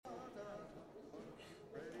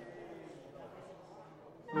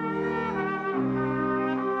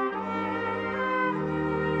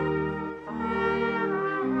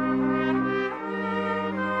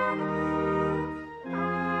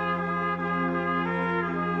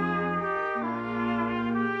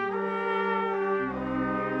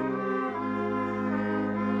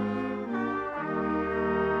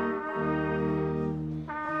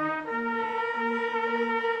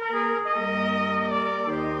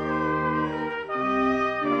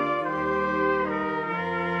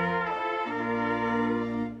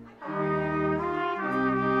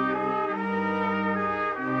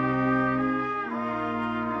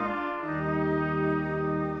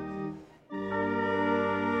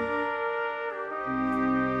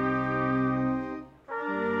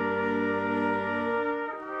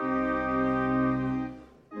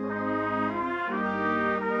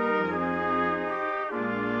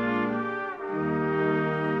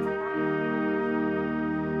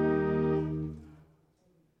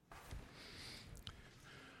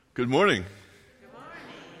Good morning.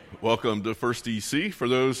 Welcome to First EC. For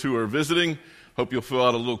those who are visiting, hope you'll fill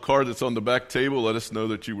out a little card that's on the back table. Let us know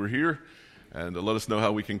that you were here, and let us know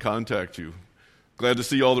how we can contact you. Glad to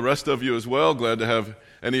see all the rest of you as well. Glad to have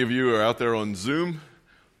any of you who are out there on Zoom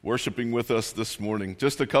worshiping with us this morning.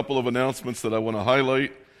 Just a couple of announcements that I want to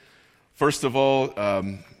highlight. First of all,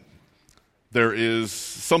 there is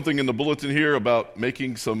something in the bulletin here about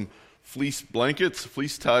making some fleece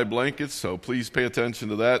tie blankets, so please pay attention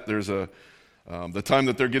to that. There's the time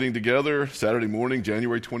that they're getting together, Saturday morning,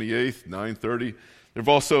 January 28th, 9:30. They've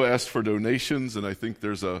also asked for donations, and I think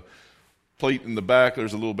there's a plate in the back.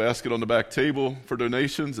 There's a little basket on the back table for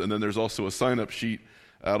donations, and then there's also a sign-up sheet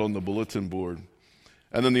out on the bulletin board.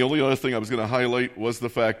 And then the only other thing I was going to highlight was the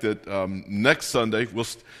fact that next Sunday,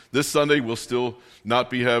 this Sunday, we'll still not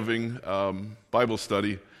be having Bible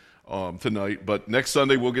study tonight, but next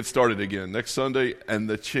Sunday we'll get started again. Next Sunday, and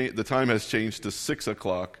the time has changed to 6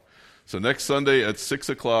 o'clock. So next Sunday at 6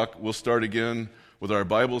 o'clock, we'll start again with our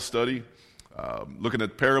Bible study, looking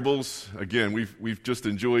at parables. Again, we've just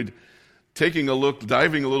enjoyed taking a look,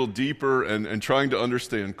 diving a little deeper, and trying to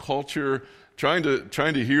understand culture, trying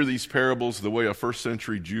to hear these parables the way a first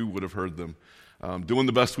century Jew would have heard them. Doing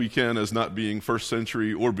the best we can as not being first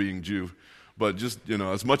century or being Jew. But just,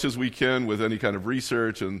 as much as we can with any kind of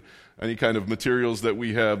research and any kind of materials that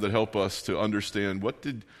we have that help us to understand what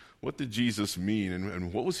did Jesus mean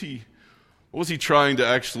and what was he trying to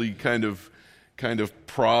actually kind of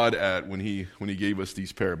prod at when he gave us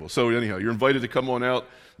these parables. So anyhow, you're invited to come on out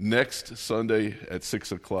next Sunday at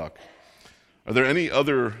 6 o'clock. Are there any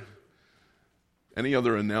other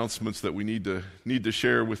announcements that we need to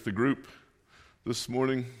share with the group this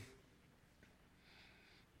morning?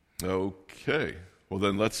 Okay. Well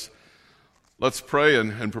then let's pray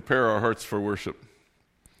and prepare our hearts for worship.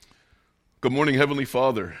 Good morning, Heavenly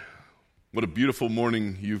Father. What a beautiful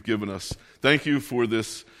morning you've given us. Thank you for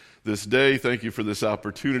this day. Thank you for this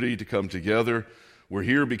opportunity to come together. We're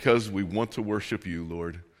here because we want to worship you,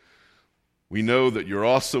 Lord. We know that you're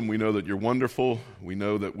awesome. We know that you're wonderful. We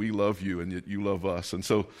know that we love you and that you love us. And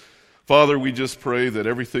so, Father, we just pray that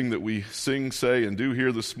everything that we sing, say, and do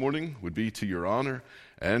here this morning would be to your honor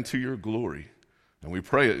and to your glory. And we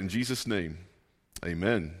pray it in Jesus' name.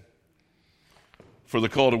 Amen. For the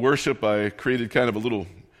call to worship, I created kind of a little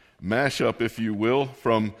mashup, if you will,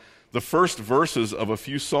 from the first verses of a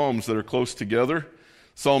few psalms that are close together.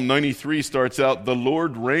 Psalm 93 starts out, "The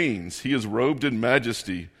Lord reigns. He is robed in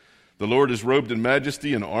majesty. The Lord is robed in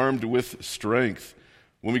majesty and armed with strength."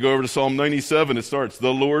 When we go over to Psalm 97, it starts,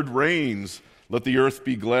 "The Lord reigns. Let the earth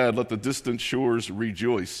be glad. Let the distant shores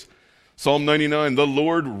rejoice." Psalm 99, "The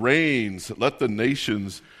Lord reigns. Let the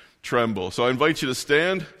nations tremble." So I invite you to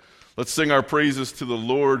stand. Let's sing our praises to the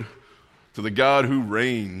Lord, to the God who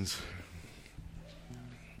reigns.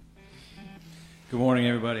 Good morning,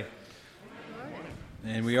 everybody.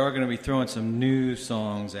 And we are going to be throwing some new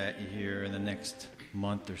songs at you here in the next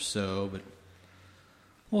month or so, but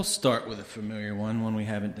we'll start with a familiar one we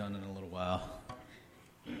haven't done in a little while.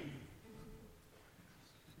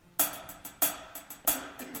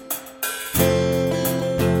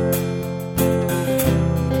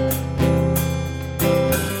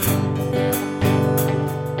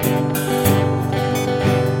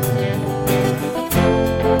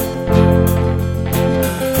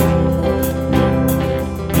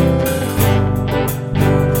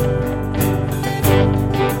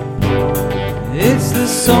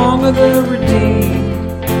 Song of the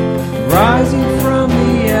redeemed, rising from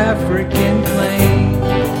the African plain.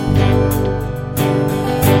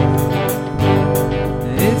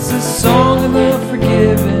 It's the song of the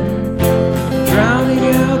forgiven, drowning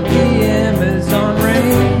out the Amazon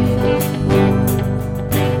rain.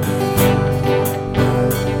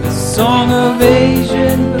 The song of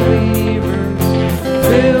Asian believers,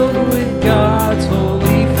 filled with God's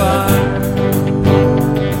holy fire.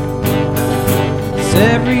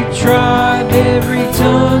 Every tribe, every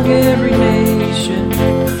tongue, every nation,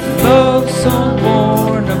 love song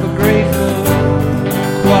born of a grateful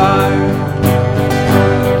choir.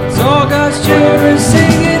 It's all God's children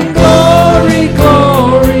singing glory,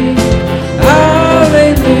 glory,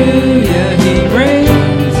 hallelujah. He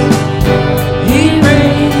reigns, He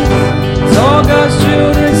reigns. It's all God's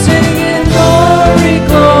children singing glory,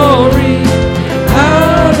 glory,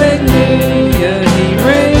 hallelujah. He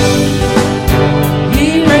reigns. He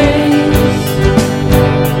reigns.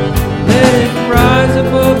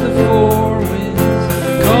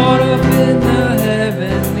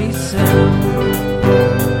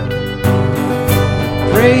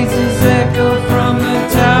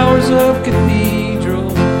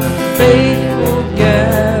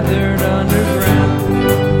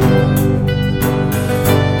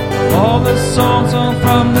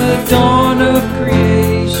 the dawn of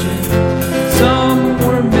creation, some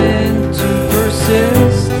were meant to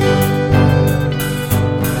persist.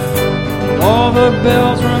 All the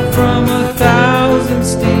bells rung from 1,000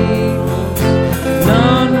 steeples,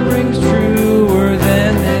 none rings truer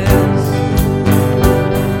than this.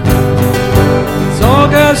 It's all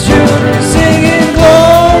God's children singing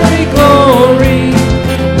glory, glory,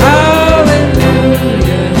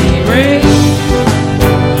 hallelujah, He reigns,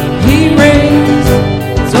 He reigns.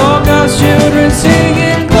 It's all God's children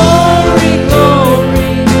singing glory,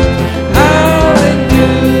 glory,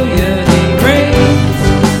 hallelujah, He reigns,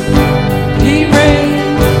 He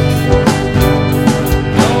reigns.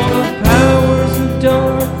 All the powers of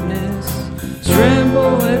darkness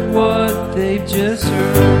tremble at what they've just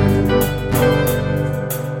heard.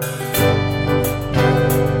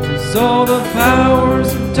 'Cause all the powers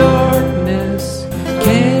of darkness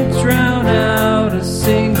can't drown out a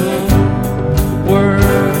single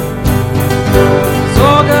word. It's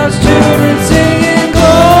all God's children singing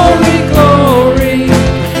glory, glory,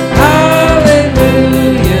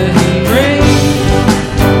 hallelujah, He reigns,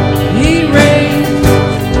 He reigns.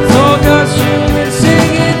 It's all God's children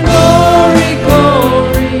singing glory,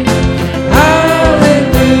 glory,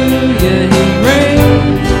 hallelujah, He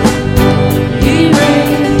reigns, He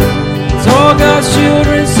reigns. It's all God's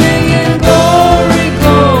children singing glory,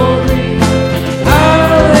 glory,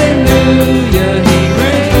 hallelujah, He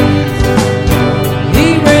reigns, He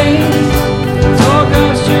reigns. It's all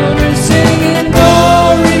God's children singing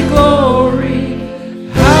glory, glory,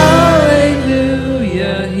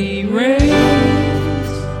 hallelujah, He reigns.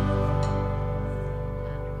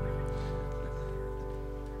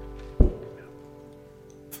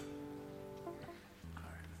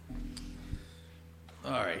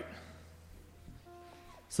 All right.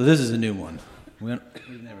 So this is a new one. We've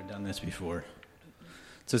never done this before. It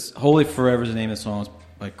says Holy Forever is the name of the song. It's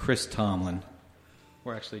by Chris Tomlin.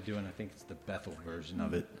 We're actually doing, I think it's the Bethel version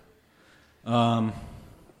of it.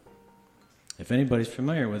 If anybody's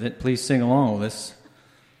familiar with it, please sing along with us.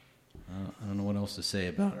 I don't know what else to say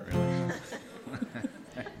about it, really.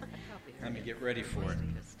 Let me get ready for it.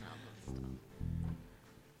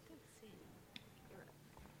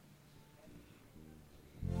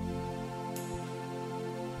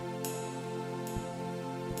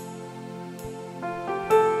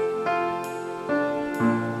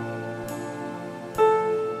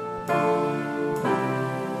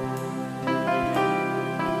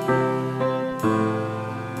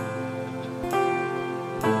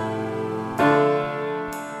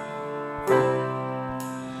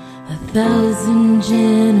 1,000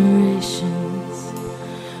 generations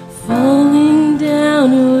falling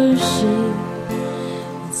down to worship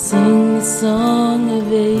and sing the song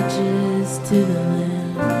of ages to the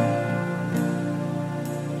Lamb.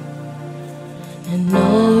 And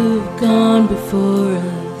all who've gone before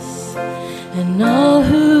us and all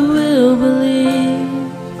who will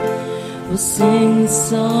believe will sing the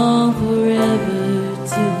song forever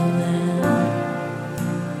to the Lamb.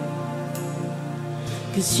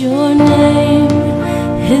 'Cause your name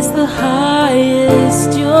is the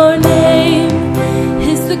highest, your name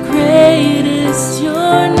is the greatest,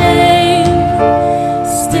 your name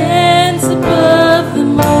stands above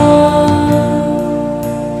them all.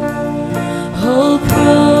 All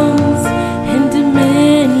thrones and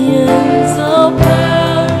dominions, all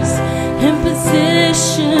powers and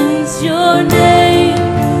positions, your name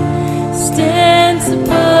stands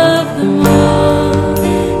above them all.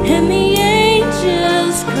 And the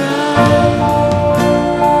angels cry,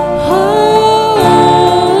 holy,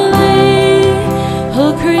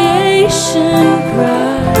 all creation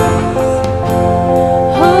cries,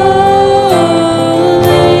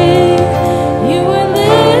 holy, you are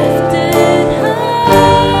lifted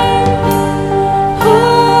high,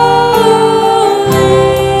 holy,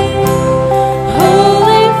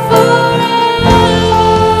 holy forever.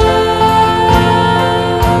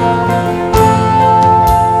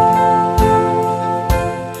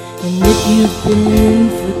 And if you've been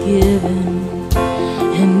forgiven,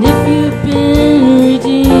 and if you've been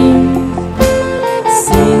redeemed,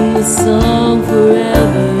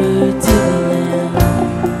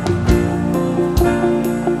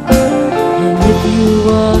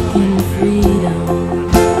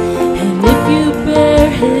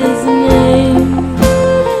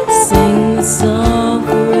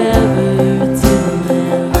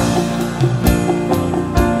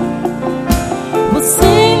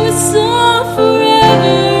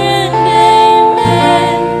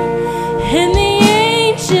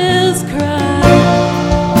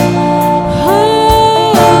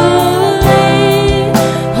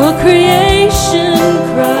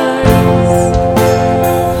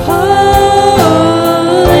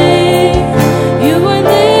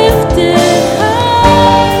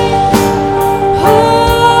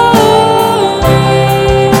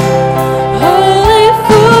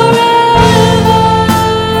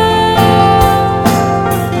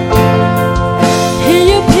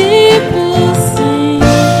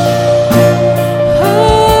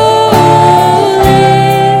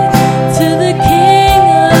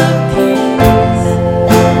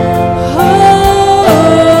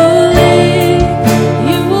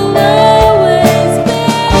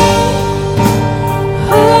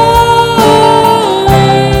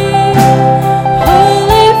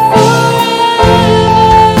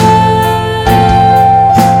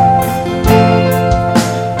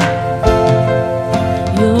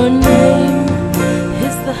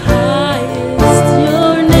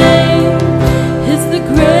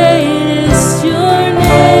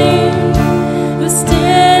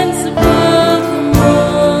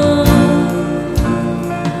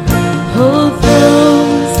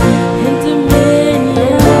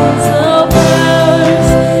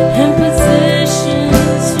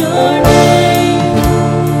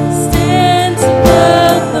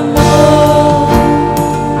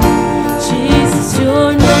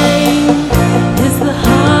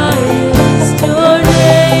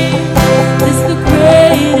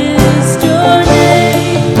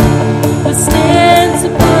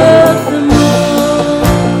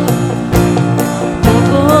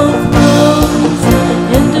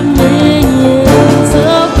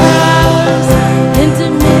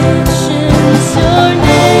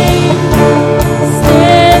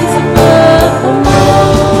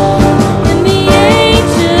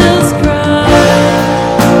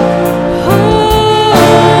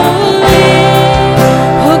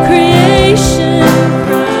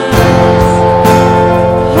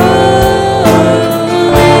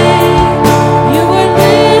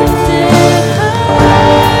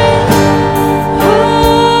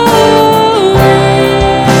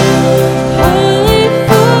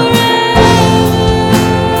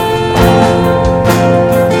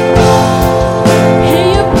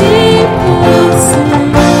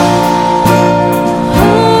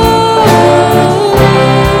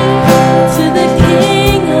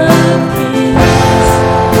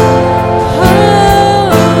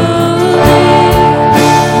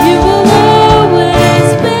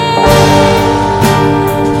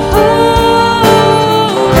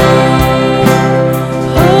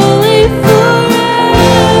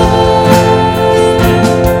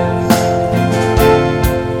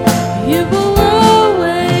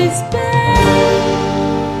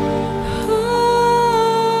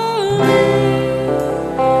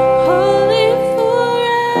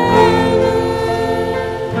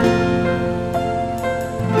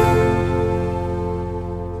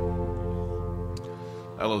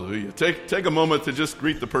 take a moment to just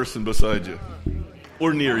greet the person beside you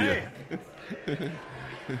or near you.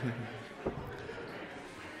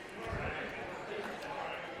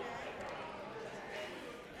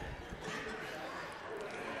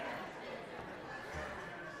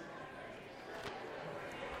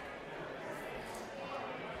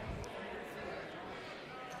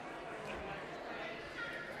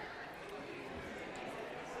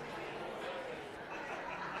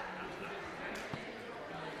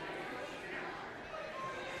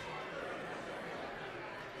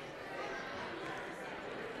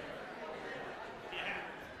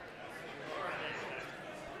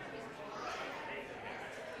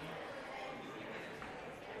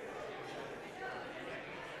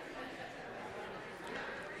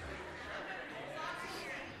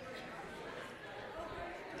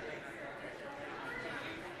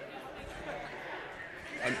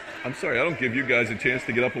 I'm sorry, I don't give you guys a chance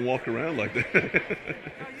to get up and walk around like that. Are you going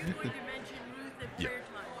to mention Ruth at prayer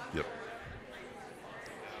time? Yep.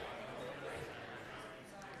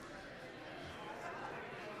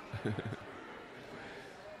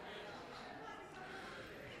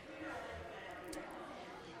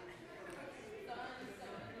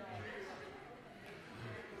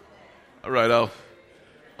 All right,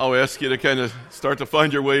 I'll ask you to kind of start to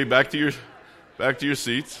find your way back to your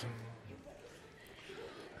seats.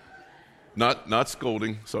 Not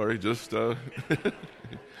scolding, sorry, just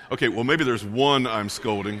okay, well maybe there's one I'm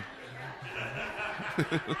scolding.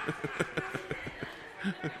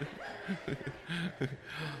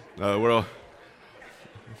 We're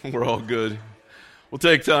all good. We'll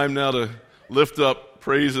take time now to lift up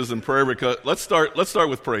praises and prayer requests. Let's start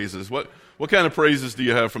with praises. What kind of praises do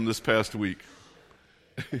you have from this past week?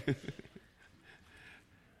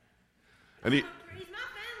 Any?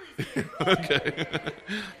 Okay.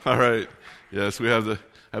 All right. Yes, we have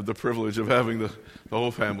the privilege of having the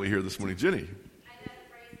whole family here this morning. Jenny.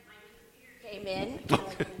 Came in.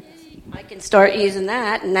 I can start using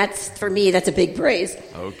that, and that's, for me, that's a big praise.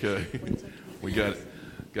 Okay. We got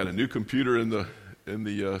a new computer in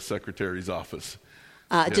the secretary's office.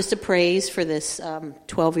 Just a praise for this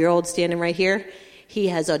 12-year-old standing right here. He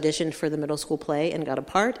has auditioned for the middle school play and got a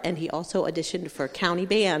part, and he also auditioned for county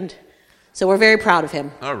band. So we're very proud of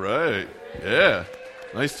him. All right. Yeah.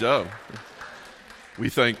 Nice job. We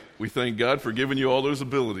thank God for giving you all those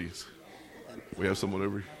abilities. We have someone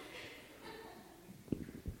over here.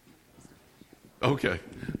 Okay.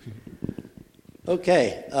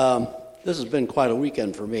 Okay. This has been quite a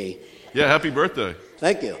weekend for me. Yeah, happy birthday.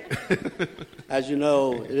 Thank you. As you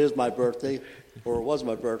know, it is my birthday, or it was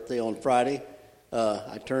my birthday on Friday.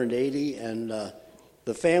 I turned 80, and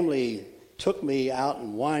the family took me out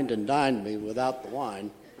and wined and dined me without the wine,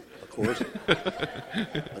 of course.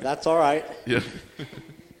 But that's all right. Yeah.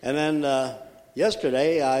 And then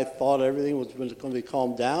yesterday, I thought everything was going to be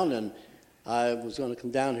calmed down, and I was going to come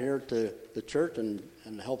down here to the church and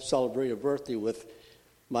help celebrate a birthday with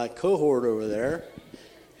my cohort over there,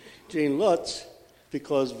 Gene Lutz,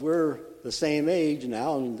 because we're the same age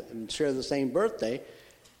now and share the same birthday.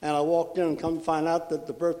 And I walked in and come to find out that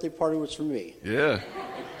the birthday party was for me. Yeah.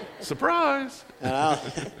 Surprise. And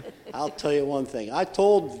I'll tell you one thing. I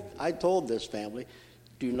told this family,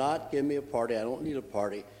 do not give me a party. I don't need a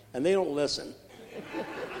party. And they don't listen.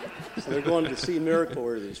 So they're going to see Miracle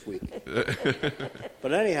Order this week.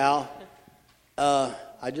 But anyhow,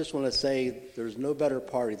 I just want to say there's no better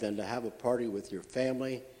party than to have a party with your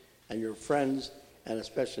family and your friends, and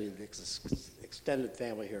especially the extended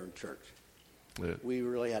family here in church. Yeah. We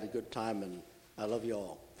really had a good time, and I love you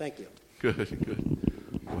all. Thank you. Good.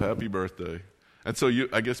 Well, happy birthday. And so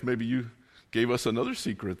I guess maybe you gave us another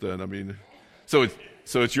secret then. I mean, so it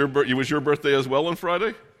was your birthday as well on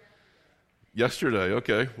Friday? Yesterday.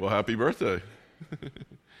 Okay. Well, happy birthday.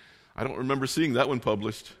 I don't remember seeing that one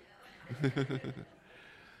published.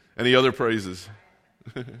 Any other praises?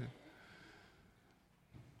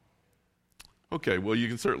 Okay. Well, you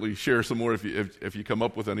can certainly share some more if you come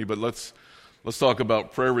up with any. But let's talk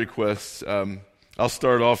about prayer requests. I'll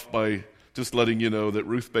start off by just letting you know that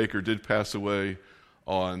Ruth Baker did pass away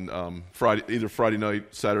on either Friday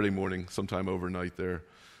night, Saturday morning, sometime overnight there.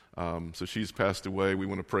 So she's passed away. We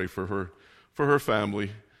want to pray for her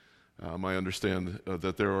family. I understand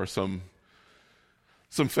that there are some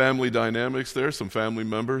family dynamics there, some family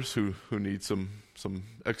members who need some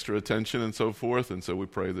extra attention and so forth. And so we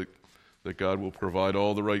pray that God will provide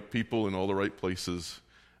all the right people in all the right places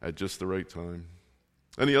at just the right time.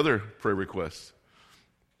 Any other prayer requests?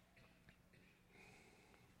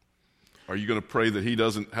 Are you going to pray that he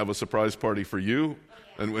doesn't have a surprise party for you?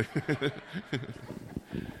 And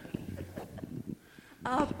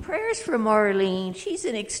Prayers for Marlene. She's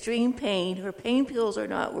in extreme pain. Her pain pills are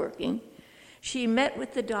not working. She met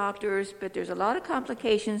with the doctors, but there's a lot of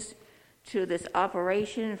complications to this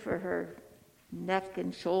operation for her neck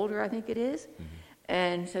and shoulder, I think it is. Mm-hmm.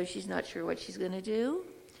 And so she's not sure what she's going to do.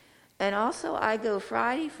 And also, I go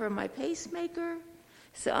Friday for my pacemaker,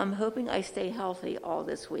 so I'm hoping I stay healthy all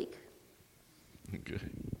this week. Okay.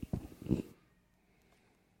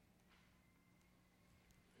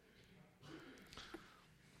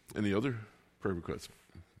 Any other prayer requests?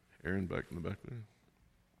 Aaron, back in the back there.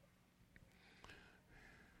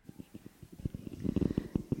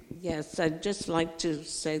 Yes, I'd just like to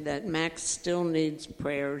say that Max still needs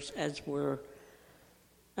prayers as we're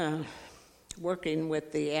working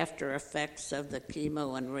with the after effects of the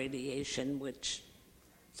chemo and radiation, which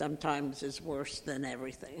sometimes is worse than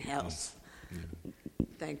everything else. Yeah.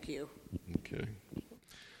 Thank you. Okay.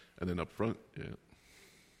 And then up front, yeah.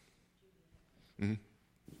 Mm-hmm.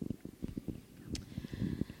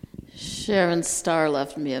 Sharon Starr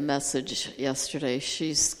left me a message yesterday.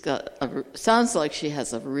 Sounds like she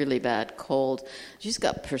has a really bad cold. She's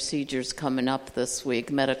got procedures coming up this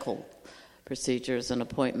week, medical procedures and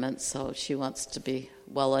appointments, so she wants to be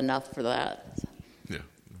well enough for that. Yeah,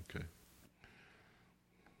 okay.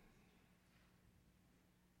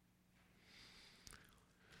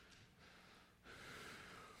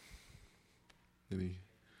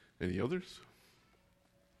 Any others?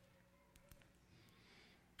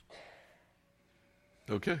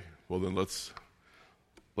 Okay, well then let's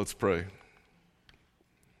pray.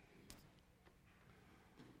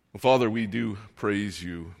 Well, Father, we do praise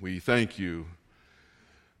you. We thank you.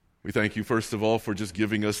 We thank you, first of all, for just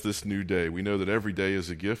giving us this new day. We know that every day is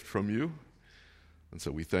a gift from you, and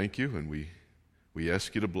so we thank you, and we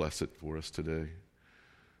ask you to bless it for us today.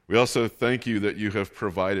 We also thank you that you have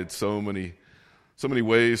provided so many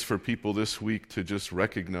ways for people this week to just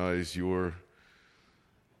recognize your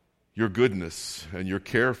goodness and your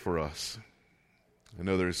care for us. I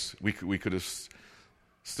know we could have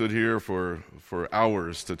stood here for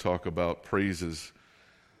hours to talk about praises,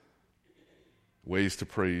 ways to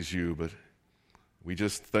praise you, but we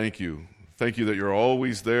just thank you. Thank you that you're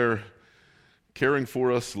always there, caring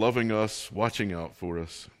for us, loving us, watching out for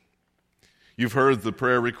us. You've heard the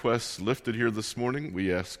prayer requests lifted here this morning.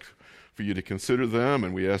 We ask for you to consider them,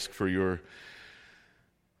 and we ask for your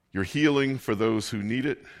healing for those who need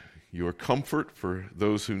it, your comfort for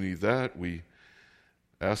those who need that. We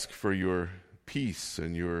ask for your peace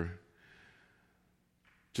and your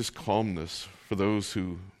just calmness for those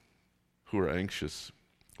who are anxious.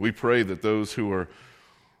 We pray that those who are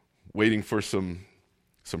waiting for some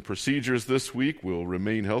procedures this week will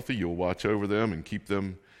remain healthy. You'll watch over them and keep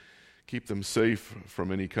them safe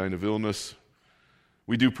from any kind of illness.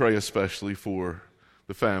 We do pray especially for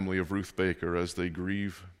the family of Ruth Baker as they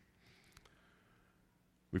grieve.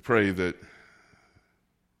 We pray that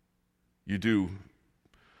you do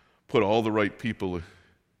put all the right people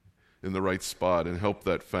in the right spot and help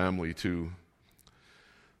that family to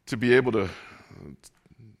be able to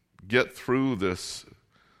get through this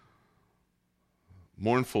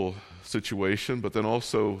mournful situation, but then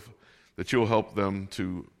also that you'll help them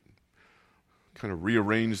to kind of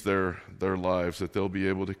rearrange their lives, that they'll be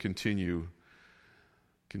able to continue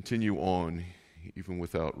on even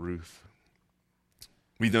without Ruth.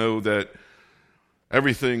 We know that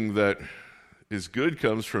everything that is good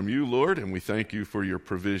comes from you, Lord, and we thank you for your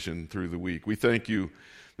provision through the week. We thank you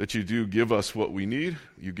that you do give us what we need.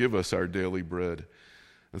 You give us our daily bread.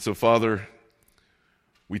 And so, Father,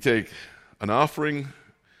 we take an offering,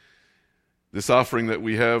 this offering that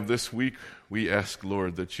we have this week. We ask,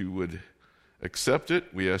 Lord, that you would accept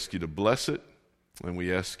it. We ask you to bless it, and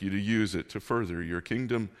we ask you to use it to further your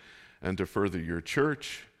kingdom and to further your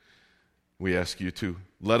church. We ask you to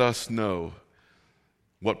let us know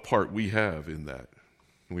what part we have in that.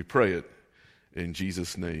 And we pray it in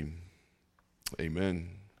Jesus' name. Amen.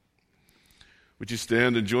 Would you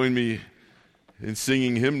stand and join me in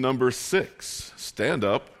singing hymn number 6, Stand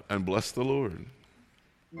Up and Bless the Lord.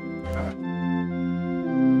 Oh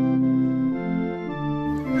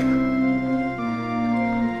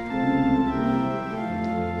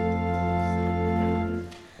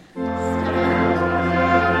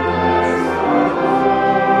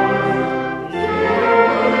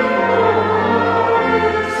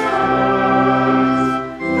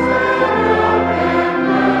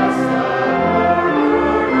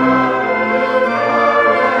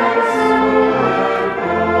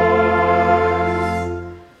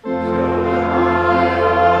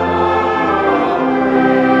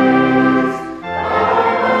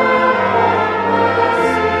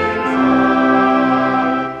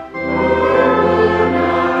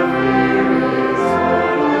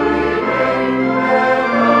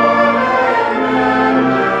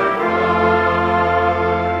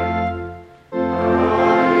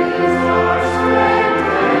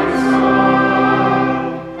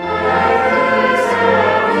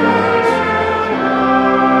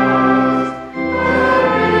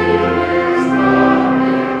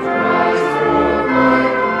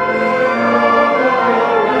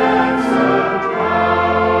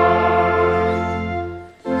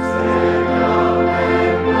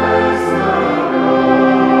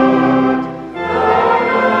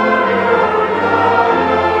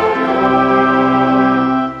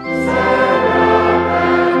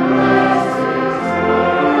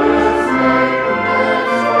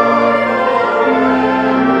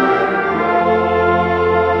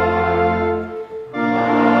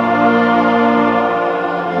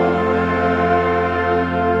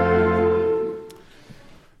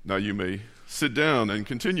you may sit down and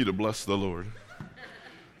continue to bless the Lord.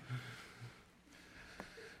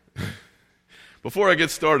 Before I get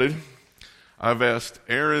started, I've asked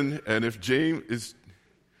Aaron and if James,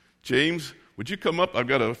 would you come up? I've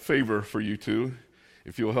got a favor for you two,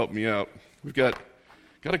 if you'll help me out. We've got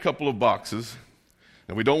a couple of boxes,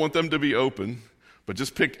 and we don't want them to be open, but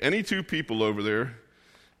just pick any two people over there,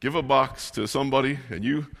 give a box to somebody, and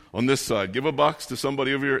you on this side, give a box to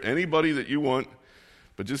somebody over here, anybody that you want,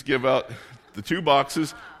 but just give out the two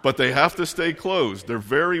boxes, but they have to stay closed. They're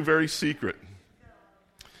very, very secret.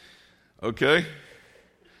 Okay?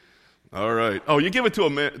 All right. Oh, you give it to a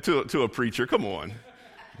man, to a preacher. Come on.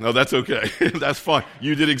 No, that's okay. That's fine.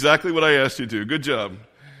 You did exactly what I asked you to. Good job.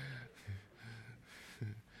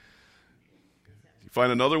 You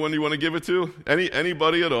find another one you want to give it to?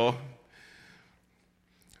 Anybody at all.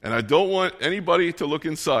 And I don't want anybody to look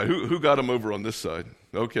inside. Who got them over on this side?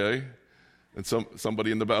 Okay. And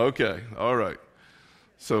somebody in the back. Okay. All right.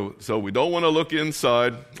 So we don't want to look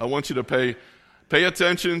inside. I want you to pay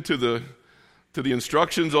attention to the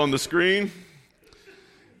instructions on the screen.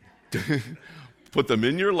 Put them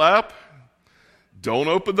in your lap. Don't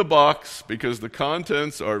open the box because the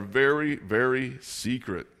contents are very, very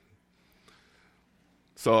secret.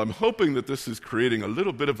 So I'm hoping that this is creating a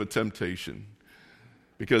little bit of a temptation,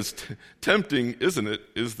 because tempting, isn't it,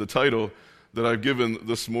 is the title that I've given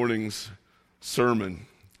this morning's sermon.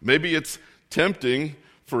 Maybe it's tempting,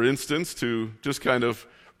 for instance, to just kind of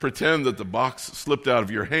pretend that the box slipped out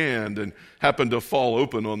of your hand and happened to fall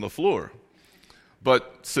open on the floor.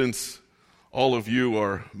 But since all of you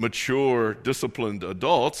are mature, disciplined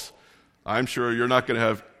adults, I'm sure you're not going to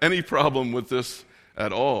have any problem with this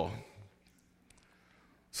at all.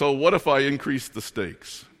 So what if I increased the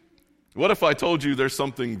stakes? What if I told you there's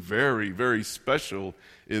something very, very special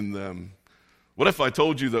in them? What if I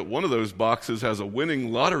told you that one of those boxes has a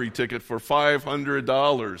winning lottery ticket for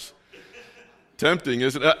 $500? Tempting,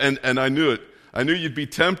 isn't it? And I knew it. I knew you'd be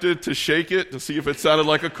tempted to shake it to see if it sounded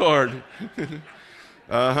like a card. You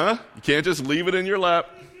can't just leave it in your lap.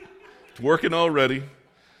 It's working already.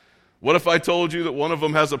 What if I told you that one of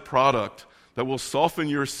them has a product that will soften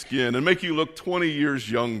your skin and make you look 20 years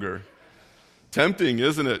younger? Tempting,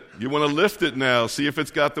 isn't it? You want to lift it now, see if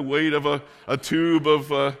it's got the weight of a tube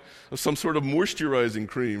of some sort of moisturizing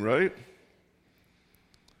cream, right?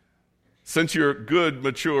 Since you're good,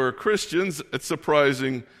 mature Christians, it's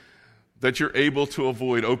surprising that you're able to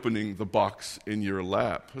avoid opening the box in your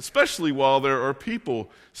lap, especially while there are people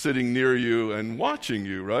sitting near you and watching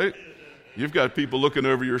you, right? You've got people looking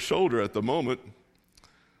over your shoulder at the moment.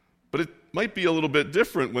 But it might be a little bit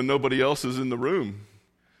different when nobody else is in the room.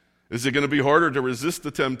 Is it going to be harder to resist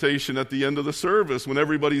the temptation at the end of the service when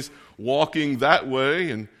everybody's walking that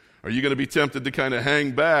way? And are you going to be tempted to kind of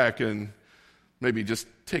hang back and maybe just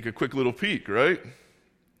take a quick little peek, right?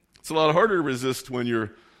 It's a lot harder to resist when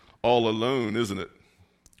you're all alone, isn't it?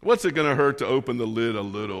 What's it going to hurt to open the lid a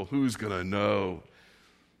little? Who's going to know?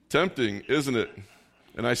 Tempting, isn't it?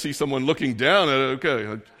 And I see someone looking down at it. Okay,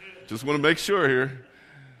 I just want to make sure here.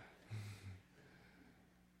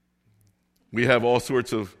 We have all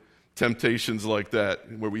sorts of temptations like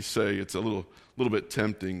that where we say it's a little bit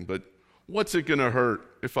tempting, but what's it going to hurt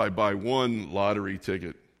if I buy one lottery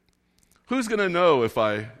ticket? Who's going to know if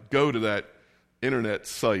I go to that internet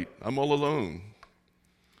site? I'm all alone.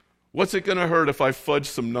 What's it going to hurt if I fudge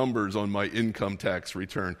some numbers on my income tax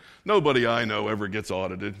return? Nobody I know ever gets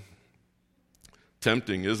audited.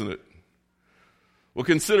 Tempting, isn't it? Well,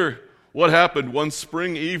 consider what happened one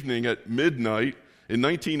spring evening at midnight in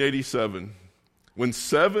 1987 when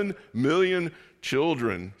 7 million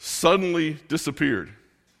children suddenly disappeared.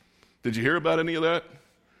 Did you hear about any of that?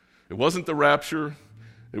 It wasn't the rapture.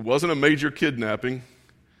 It wasn't a major kidnapping.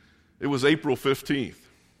 It was April 15th.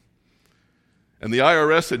 And the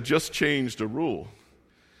IRS had just changed a rule.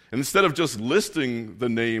 And instead of just listing the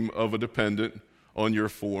name of a dependent on your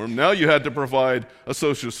form, now you had to provide a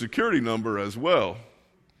Social Security number as well.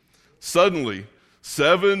 Suddenly,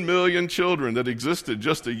 7 million children that existed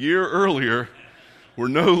just a year earlier were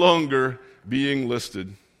no longer being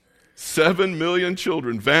listed. 7 million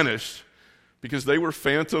children vanished because they were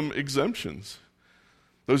phantom exemptions.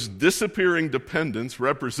 Those disappearing dependents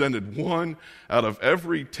represented 1 out of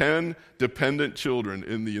every 10 dependent children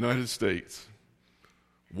in the United States.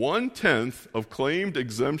 1/10 of claimed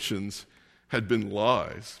exemptions had been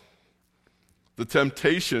lies. The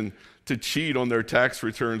temptation to cheat on their tax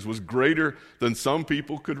returns was greater than some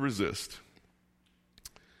people could resist.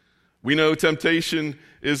 We know temptation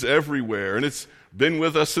is everywhere, and it's been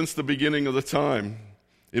with us since the beginning of the time.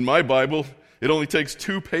 In my Bible, it only takes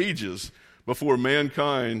 2 pages before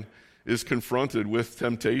mankind is confronted with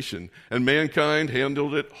temptation, and mankind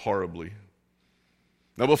handled it horribly.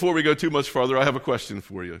 Now, before we go too much farther, I have a question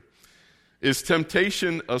for you. Is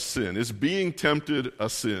temptation a sin? Is being tempted a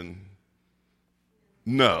sin?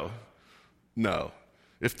 No.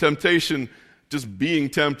 If temptation, just being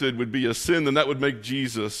tempted, would be a sin, then that would make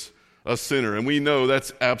Jesus a sinner. And we know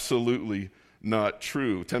that's absolutely not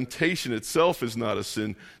true. Temptation itself is not a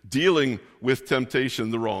sin. Dealing with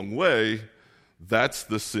temptation the wrong way, that's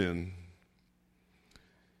the sin.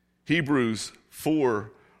 Hebrews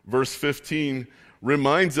 4, verse 15,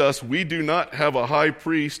 reminds us we do not have a high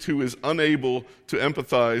priest who is unable to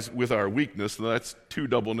empathize with our weakness. Now, that's a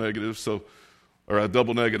double negative. So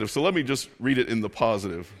let me just read it in the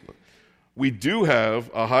positive. We do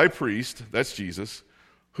have a high priest, that's Jesus,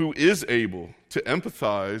 who is able to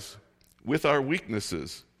empathize with our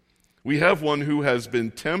weaknesses. We have one who has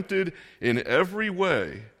been tempted in every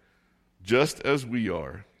way, just as we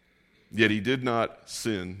are, yet he did not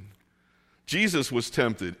sin. Jesus was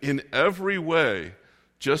tempted in every way,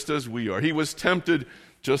 just as we are. He was tempted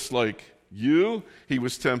just like you. He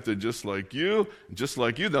was tempted just like you, just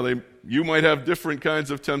like you. Now, you might have different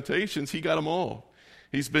kinds of temptations. He got them all.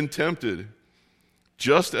 He's been tempted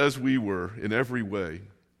just as we were in every way.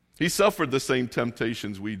 He suffered the same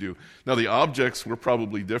temptations we do. Now, the objects were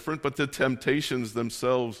probably different, but the temptations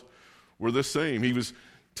themselves were the same. He was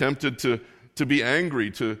tempted to be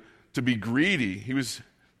angry, to be greedy. He was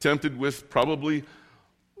tempted with probably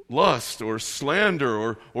lust or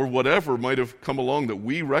slander or whatever might have come along that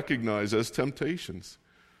we recognize as temptations.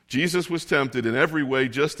 Jesus was tempted in every way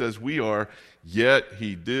just as we are, yet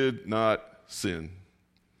he did not sin.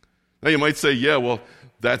 Now you might say, yeah, well,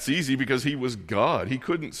 that's easy because he was God. He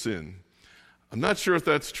couldn't sin. I'm not sure if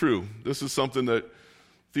that's true. This is something that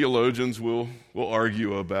theologians will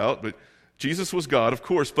argue about, but Jesus was God, of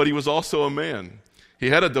course, but he was also a man. He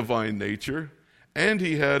had a divine nature, and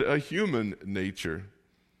he had a human nature.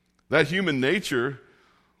 That human nature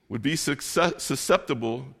would be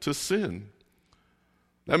susceptible to sin.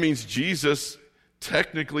 That means Jesus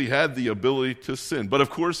technically had the ability to sin, but of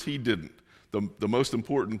course he didn't. The most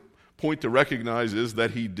important point to recognize is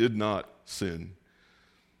that he did not sin.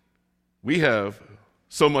 We have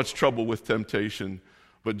so much trouble with temptation,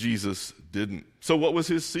 but Jesus didn't. So what was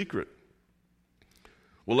his secret?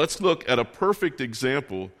 Well, let's look at a perfect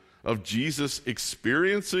example of Jesus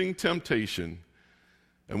experiencing temptation,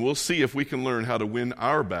 and we'll see if we can learn how to win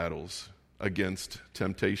our battles against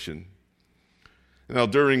temptation. Now,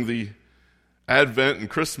 during the Advent and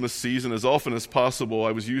Christmas season, as often as possible,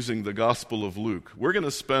 I was using the Gospel of Luke. We're going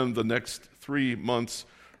to spend the next 3 months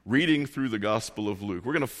reading through the Gospel of Luke.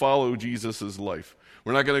 We're going to follow Jesus' life.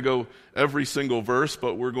 We're not going to go every single verse,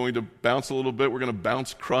 but we're going to bounce a little bit. We're going to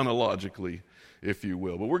bounce chronologically, if you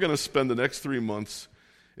will. But we're going to spend the next 3 months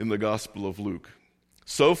in the Gospel of Luke.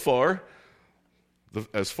 So far,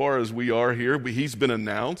 as far as we are here, he's been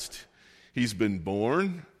announced, he's been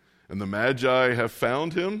born, and the Magi have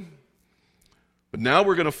found him. But now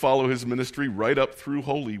we're going to follow his ministry right up through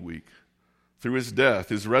Holy Week, through his death,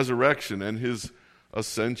 his resurrection, and his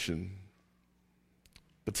ascension.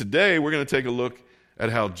 But today we're going to take a look at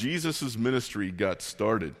how Jesus' ministry got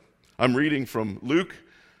started. I'm reading from Luke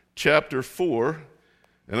chapter 4,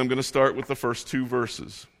 and I'm going to start with the first 2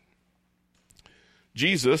 verses.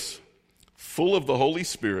 Jesus, full of the Holy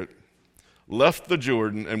Spirit, left the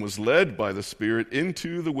Jordan and was led by the Spirit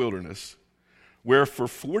into the wilderness, where for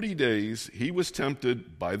 40 days he was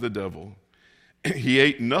tempted by the devil. He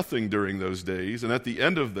ate nothing during those days, and at the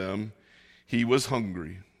end of them he was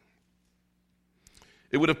hungry.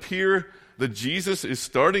 It would appear that Jesus is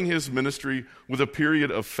starting his ministry with a period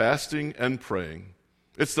of fasting and praying.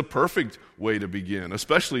 It's the perfect way to begin,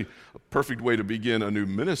 especially a perfect way to begin a new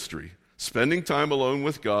ministry, spending time alone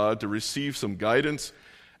with God to receive some guidance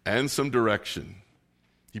and some direction.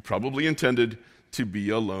 He probably intended to be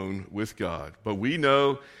alone with God. But we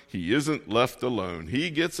know he isn't left alone. He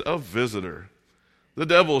gets a visitor. The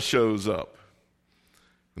devil shows up.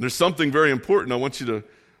 And there's something very important I want you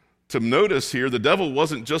to notice here. The devil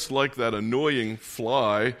wasn't just like that annoying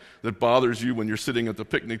fly that bothers you when you're sitting at the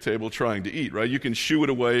picnic table trying to eat, right? You can shoo it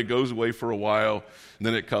away, it goes away for a while, and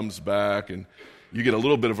then it comes back, and you get a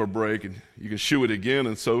little bit of a break, and you can shoo it again,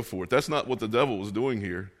 and so forth. That's not what the devil was doing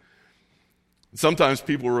here. Sometimes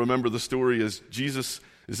people remember the story as Jesus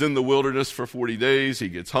is in the wilderness for 40 days, he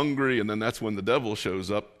gets hungry, and then that's when the devil shows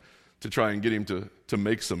up to try and get him to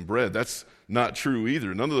make some bread. That's not true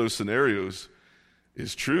either. None of those scenarios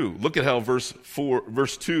is true. Look at how verse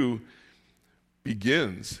 2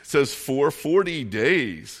 begins. It says, for 40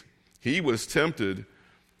 days he was tempted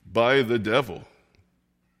by the devil.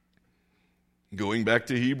 Going back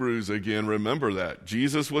to Hebrews again, remember that.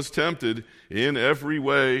 Jesus was tempted in every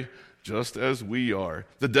way, just as we are.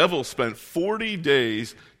 The devil spent 40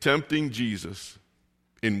 days tempting Jesus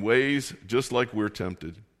in ways just like we're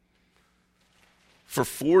tempted. For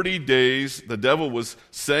 40 days, the devil was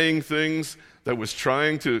saying things that was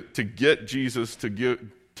trying to get Jesus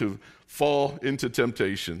to fall into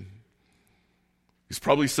temptation. He's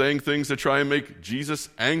probably saying things to try and make Jesus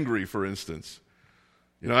angry, for instance.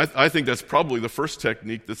 You know, I think that's probably the first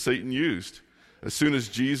technique that Satan used. As soon as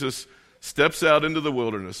Jesus steps out into the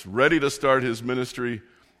wilderness, ready to start his ministry,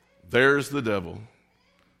 there's the devil.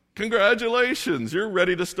 Congratulations, you're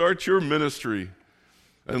ready to start your ministry.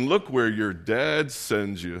 And look where your dad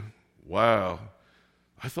sends you. Wow,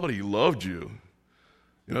 I thought he loved you.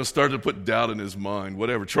 You know, started to put doubt in his mind,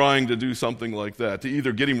 whatever, trying to do something like that, to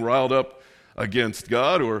either get him riled up against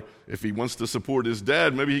God, or if he wants to support his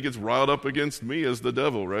dad, maybe he gets riled up against me as the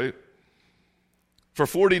devil, right? For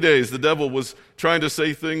 40 days, the devil was trying to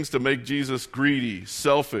say things to make Jesus greedy,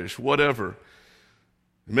 selfish, whatever.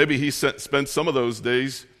 Maybe he spent some of those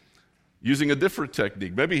days using a different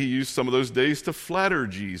technique. Maybe he used some of those days to flatter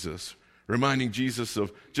Jesus, reminding Jesus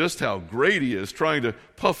of just how great he is, trying to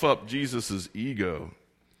puff up Jesus' ego.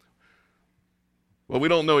 Well, we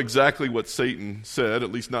don't know exactly what Satan said,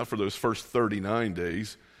 at least not for those first 39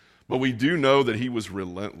 days, but we do know that he was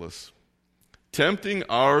relentless, tempting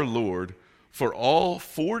our Lord for all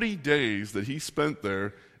 40 days that he spent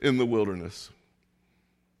there in the wilderness.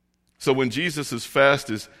 So when Jesus'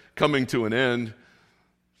 fast is coming to an end,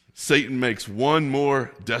 Satan makes one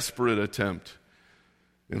more desperate attempt.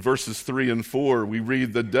 In verses 3 and 4, we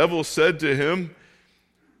read, "The devil said to him,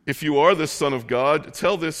 'If you are the Son of God,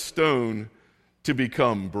 tell this stone to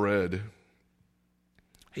become bread.'"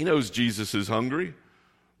 He knows Jesus is hungry.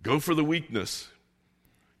 Go for the weakness.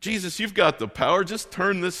 Jesus, you've got the power. Just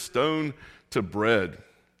turn this stone to bread.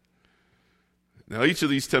 Now, each of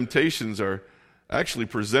these temptations are actually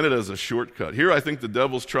presented as a shortcut. Here, I think the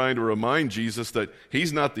devil's trying to remind Jesus that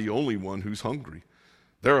he's not the only one who's hungry.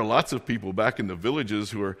 There are lots of people back in the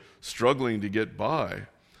villages who are struggling to get by.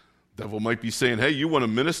 The devil might be saying, hey, you want to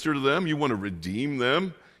minister to them? You want to redeem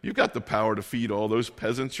them? You've got the power to feed all those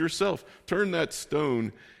peasants yourself. Turn that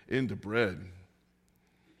stone into bread.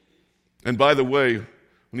 And by the way,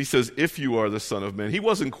 when he says, if you are the Son of Man, he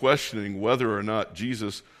wasn't questioning whether or not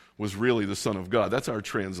Jesus was really the Son of God. That's our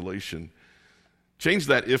translation. Change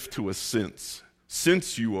that if to a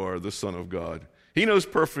since you are the Son of God. He knows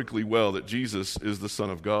perfectly well that Jesus is the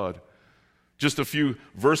Son of God. Just a few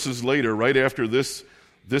verses later, right after this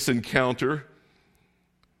encounter,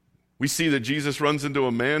 we see that Jesus runs into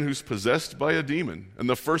a man who's possessed by a demon. And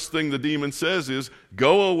the first thing the demon says is,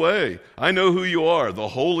 "Go away. I know who you are, the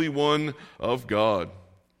Holy One of God."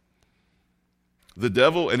 The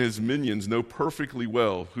devil and his minions know perfectly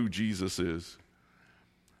well who Jesus is.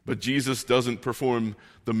 But Jesus doesn't perform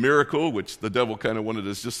the miracle, which the devil kind of wanted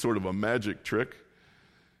as just sort of a magic trick.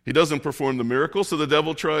 He doesn't perform the miracle, so the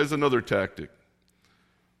devil tries another tactic.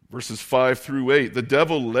 Verses 5 through 8, the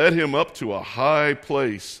devil led him up to a high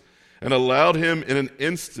place and allowed him in an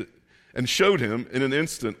instant, and showed him in an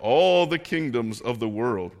instant all the kingdoms of the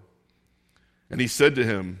world. And he said to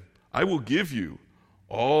him, "I will give you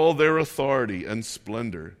all their authority and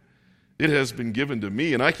splendor. It has been given to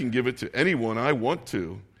me, and I can give it to anyone I want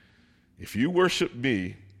to. If you worship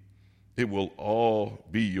me, it will all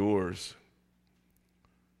be yours."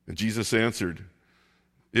 And Jesus answered,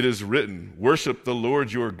 "It is written, worship the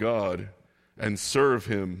Lord your God and serve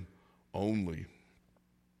him only."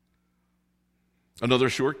 Another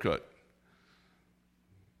shortcut.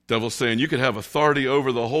 Devil's saying, you could have authority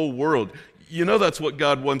over the whole world. You know that's what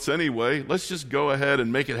God wants anyway. Let's just go ahead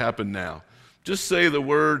and make it happen now. Just say the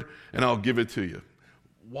word and I'll give it to you.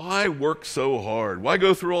 Why work so hard? Why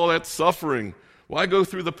go through all that suffering? Why go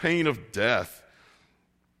through the pain of death?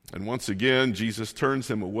 And once again, Jesus turns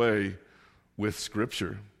him away with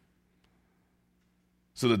Scripture.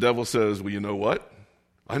 So the devil says, well, you know what?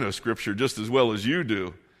 I know Scripture just as well as you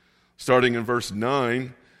do. Starting in verse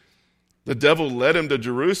 9, the devil led him to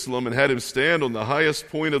Jerusalem and had him stand on the highest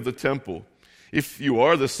point of the temple. "If you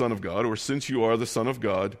are the Son of God," or since you are the Son of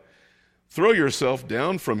God, "throw yourself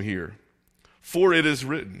down from here. For it is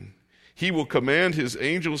written, he will command his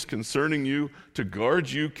angels concerning you to guard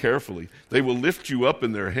you carefully. They will lift you up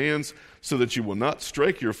in their hands so that you will not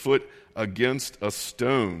strike your foot against a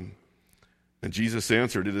stone." And Jesus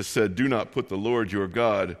answered, "It is said, do not put the Lord your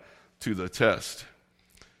God to the test."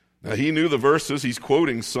 Now he knew the verses. He's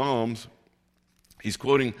quoting Psalms. He's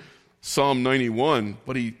quoting Psalm 91,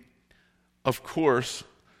 but he, of course,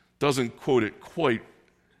 doesn't quote it quite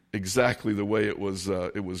exactly the way it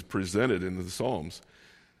was presented in the Psalms.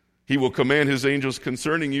 He will command his angels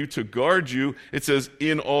concerning you to guard you. It says,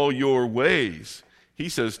 in all your ways. He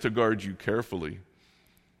says to guard you carefully.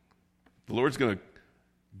 The Lord's going to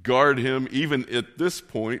guard him even at this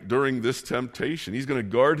point during this temptation. He's going to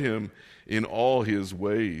guard him in all his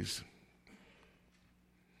ways.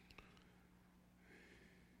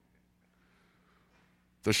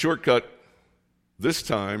 The shortcut this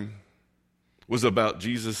time was about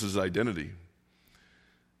Jesus' identity.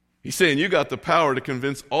 He's saying, you got the power to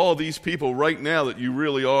convince all these people right now that you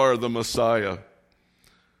really are the Messiah.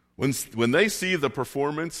 When they see the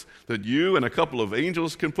performance that you and a couple of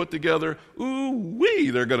angels can put together,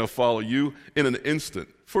 ooh-wee, they're going to follow you in an instant,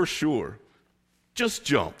 for sure. Just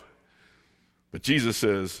jump. But Jesus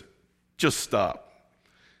says, just stop.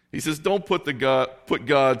 He says, don't put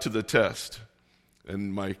God to the test.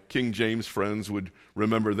 And my King James friends would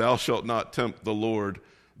remember, thou shalt not tempt the Lord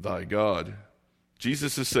thy God.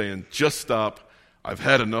 Jesus is saying, just stop. I've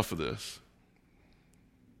had enough of this.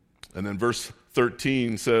 And then verse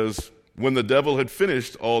 13 says, when the devil had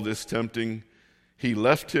finished all this tempting, he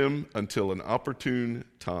left him until an opportune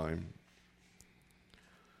time.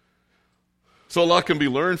 So a lot can be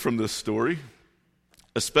learned from this story,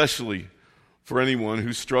 especially for anyone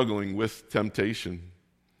who's struggling with temptation.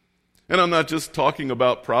 And I'm not just talking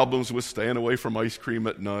about problems with staying away from ice cream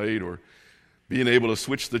at night or being able to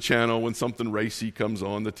switch the channel when something racy comes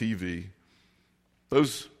on the TV.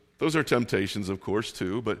 Those are temptations, of course,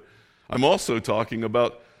 too, but I'm also talking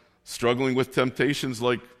about struggling with temptations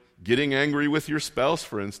like getting angry with your spouse,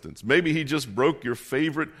 for instance. Maybe he just broke your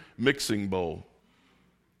favorite mixing bowl.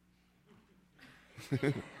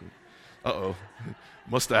 Uh-oh.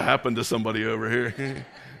 Must have happened to somebody over here.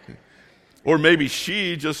 Or maybe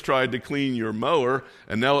she just tried to clean your mower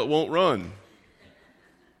and now it won't run.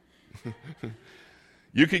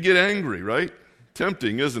 You could get angry, right?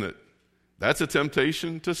 Tempting, isn't it? That's a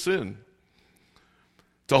temptation to sin.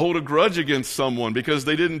 To hold a grudge against someone because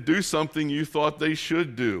they didn't do something you thought they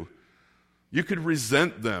should do. You could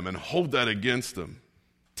resent them and hold that against them.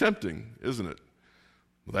 Tempting, isn't it?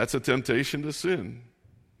 Well, that's a temptation to sin.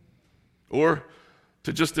 Or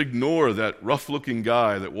to just ignore that rough-looking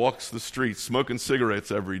guy that walks the streets smoking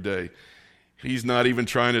cigarettes every day. He's not even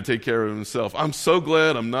trying to take care of himself. I'm so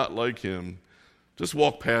glad I'm not like him. Just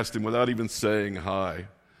walk past him without even saying hi.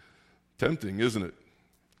 Tempting, isn't it?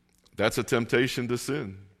 That's a temptation to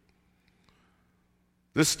sin.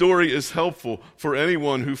 This story is helpful for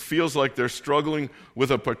anyone who feels like they're struggling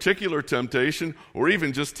with a particular temptation or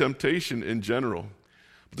even just temptation in general.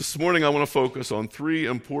 But this morning I want to focus on 3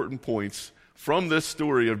 important points from this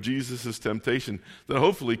story of Jesus' temptation that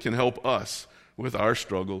hopefully can help us with our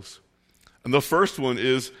struggles. And the first one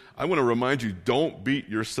is, I want to remind you, don't beat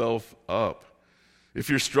yourself up. If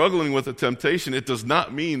you're struggling with a temptation, it does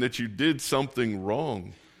not mean that you did something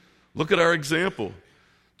wrong. Look at our example.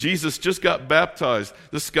 Jesus just got baptized.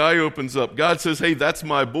 The sky opens up. God says, hey, that's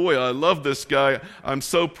my boy. I love this guy. I'm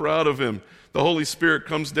so proud of him. The Holy Spirit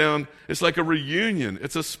comes down. It's like a reunion.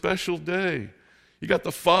 It's a special day. You got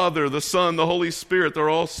the Father, the Son, the Holy Spirit. They're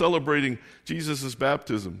all celebrating Jesus'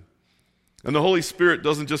 baptism. And the Holy Spirit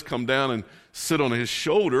doesn't just come down and sit on his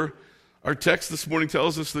shoulder. Our text this morning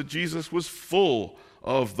tells us that Jesus was full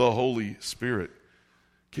of the Holy Spirit.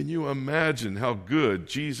 Can you imagine how good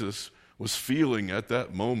Jesus was feeling at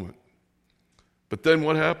that moment? But then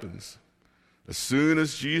what happens? As soon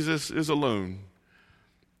as Jesus is alone,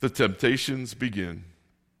 the temptations begin.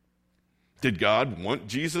 Did God want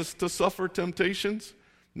Jesus to suffer temptations?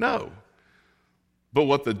 No. But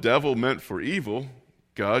what the devil meant for evil,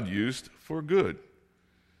 God used for good.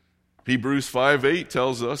 Hebrews 5:8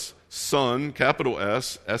 tells us, son, capital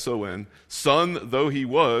S, S-O-N, son though he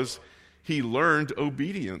was, he learned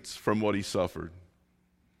obedience from what he suffered.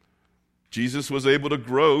 Jesus was able to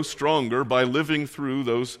grow stronger by living through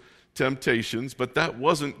those temptations, but that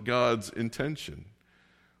wasn't God's intention.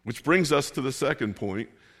 Which brings us to the second point.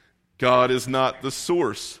 God is not the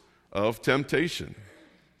source of temptation.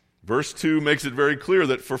 Verse 2 makes it very clear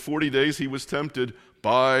that for 40 days he was tempted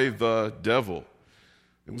by the devil.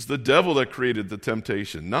 It was the devil that created the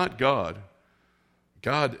temptation, not God.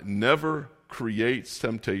 God never creates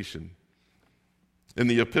temptation. In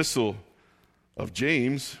the epistle of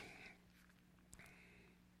James,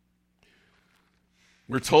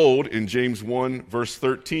 we're told in James 1, verse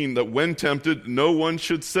 13, that when tempted, no one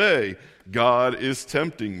should say, God is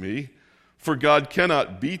tempting me, for God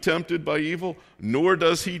cannot be tempted by evil, nor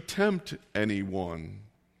does he tempt anyone.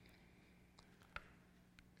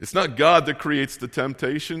 It's not God that creates the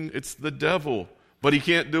temptation, it's the devil, but he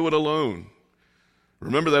can't do it alone.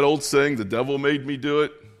 Remember that old saying, the devil made me do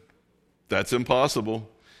it? That's impossible.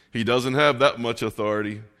 He doesn't have that much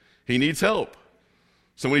authority. He needs help.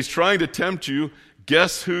 So when he's trying to tempt you,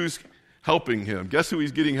 guess who's helping him? Guess who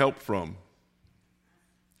he's getting help from?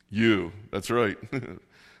 You. That's right.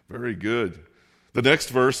 Very good. The next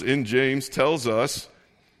verse in James tells us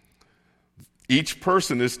each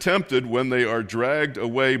person is tempted when they are dragged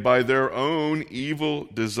away by their own evil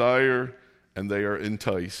desire and they are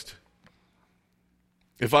enticed.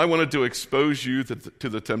 If I wanted to expose you to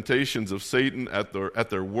the temptations of Satan at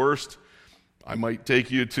their worst, I might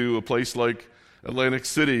take you to a place like Atlantic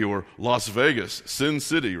City or Las Vegas, Sin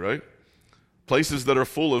City, right? Places that are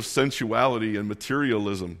full of sensuality and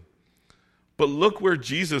materialism. But look where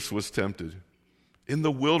Jesus was tempted, in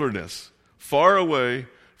the wilderness, far away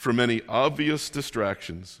from any obvious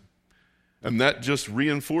distractions. And that just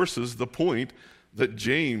reinforces the point that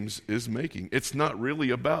James is making. It's not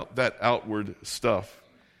really about that outward stuff.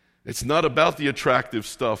 It's not about the attractive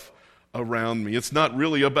stuff around me. It's not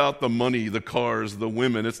really about the money, the cars, the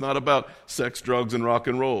women. It's not about sex, drugs, and rock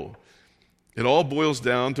and roll. It all boils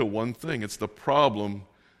down to one thing. It's the problem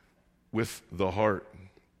with the heart.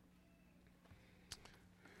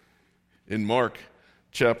 In Mark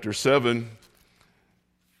chapter 7,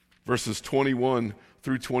 verses 21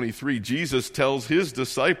 through 23, Jesus tells his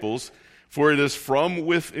disciples, "For it is from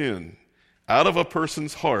within, out of a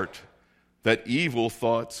person's heart, that evil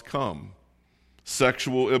thoughts come.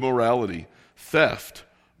 Sexual immorality, theft,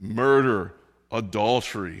 murder,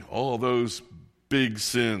 adultery, all those big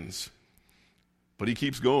sins." But he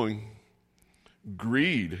keeps going.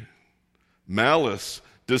 Greed, malice,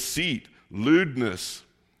 deceit, lewdness,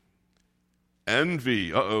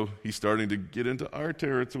 envy. He's starting to get into our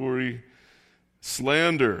territory.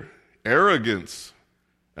 Slander, arrogance,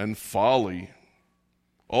 and folly.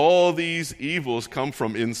 All these evils come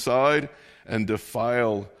from inside and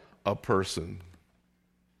defile a person.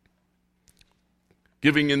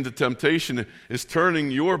 Giving in to temptation is turning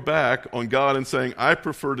your back on God and saying, I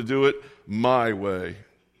prefer to do it my way.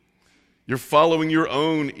 You're following your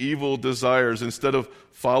own evil desires instead of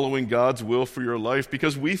following God's will for your life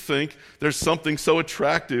because we think there's something so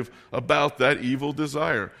attractive about that evil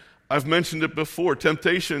desire. I've mentioned it before.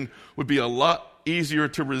 Temptation would be a lot easier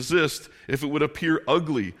to resist if it would appear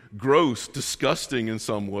ugly, gross, disgusting in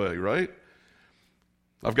some way, right?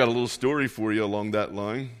 I've got a little story for you along that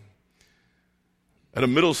line. At a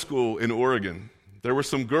middle school in Oregon, there were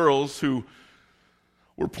some girls who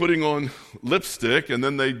were putting on lipstick, and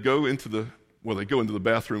then they'd go into the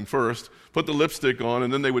bathroom first, put the lipstick on,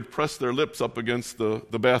 and then they would press their lips up against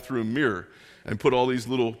the bathroom mirror and put all these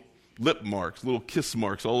little lip marks, little kiss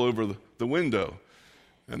marks all over the window.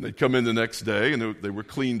 And they'd come in the next day, and they were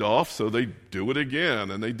cleaned off, so they'd do it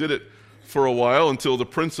again. And they did it for a while until the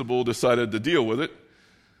principal decided to deal with it.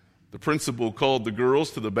 The principal called the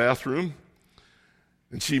girls to the bathroom,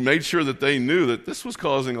 and she made sure that they knew that this was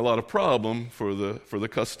causing a lot of problem for the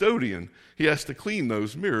custodian. He has to clean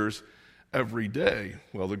those mirrors every day.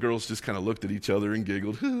 Well, the girls just kind of looked at each other and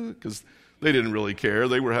giggled because they didn't really care.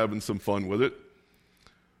 They were having some fun with it.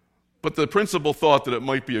 But the principal thought that it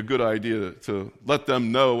might be a good idea to let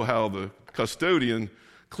them know how the custodian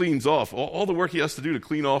cleans off, all the work he has to do to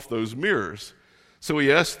clean off those mirrors. So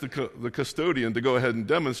he asked the custodian to go ahead and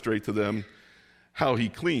demonstrate to them how he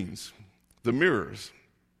cleans the mirrors.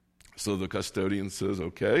 So the custodian says,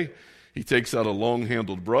 okay. He takes out a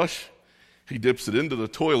long-handled brush, he dips it into the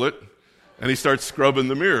toilet, and he starts scrubbing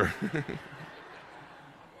the mirror.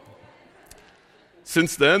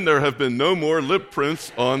 Since then, there have been no more lip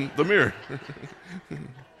prints on the mirror.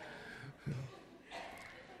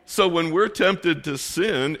 So when we're tempted to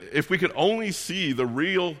sin, if we could only see the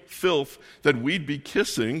real filth that we'd be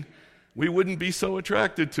kissing, we wouldn't be so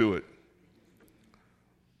attracted to it.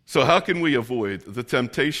 So how can we avoid the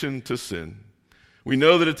temptation to sin? We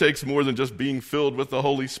know that it takes more than just being filled with the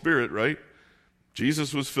Holy Spirit, right?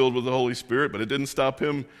 Jesus was filled with the Holy Spirit, but it didn't stop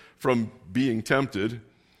him from being tempted.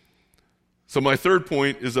 So my third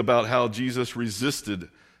point is about how Jesus resisted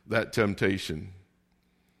that temptation.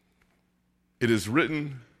 It is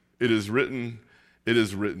written, it is written, it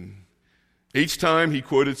is written. Each time he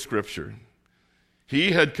quoted Scripture,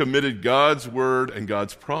 he had committed God's word and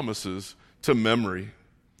God's promises to memory.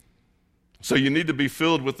 So you need to be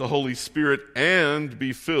filled with the Holy Spirit and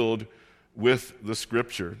be filled with the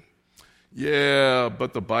Scripture. Yeah,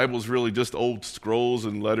 but the Bible's really just old scrolls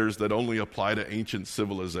and letters that only apply to ancient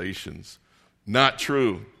civilizations. Not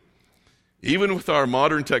true. Even with our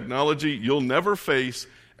modern technology, you'll never face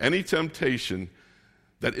any temptation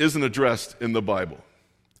that isn't addressed in the Bible.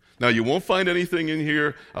 Now, you won't find anything in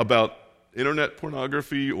here about internet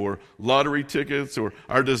pornography or lottery tickets or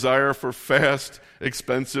our desire for fast,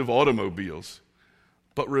 expensive automobiles.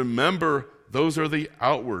 But remember, those are the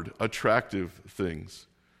outward, attractive things.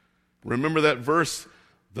 Remember that verse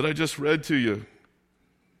that I just read to you.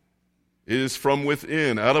 It is from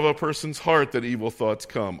within, out of a person's heart, that evil thoughts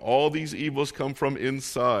come. All these evils come from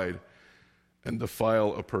inside and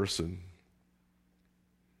defile a person.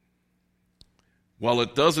 While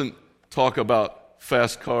it doesn't talk about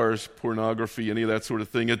fast cars, pornography, any of that sort of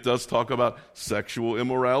thing, it does talk about sexual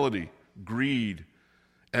immorality, greed,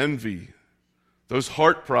 envy, those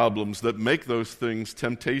heart problems that make those things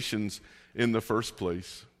temptations in the first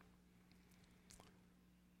place.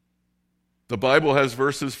 The Bible has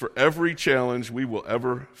verses for every challenge we will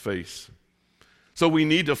ever face. So we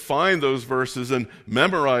need to find those verses and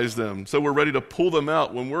memorize them so we're ready to pull them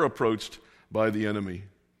out when we're approached by the enemy.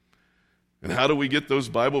 And how do we get those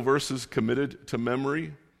Bible verses committed to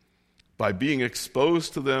memory? By being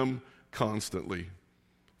exposed to them constantly.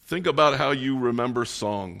 Think about how you remember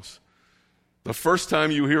songs. The first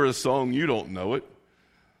time you hear a song, you don't know it.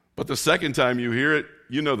 But the second time you hear it,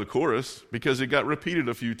 you know the chorus because it got repeated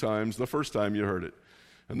a few times the first time you heard it.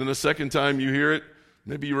 And then the second time you hear it,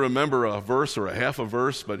 maybe you remember a verse or a half a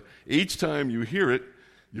verse, but each time you hear it,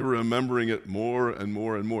 you're remembering it more and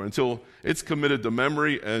more and more until it's committed to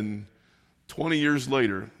memory, and 20 years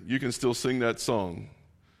later, you can still sing that song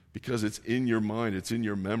because it's in your mind, it's in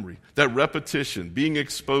your memory. That repetition, being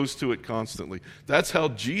exposed to it constantly, that's how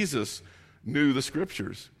Jesus knew the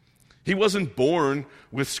Scriptures. He wasn't born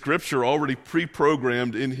with Scripture already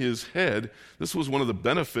pre-programmed in his head. This was one of the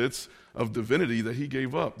benefits of divinity that he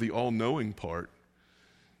gave up, the all-knowing part.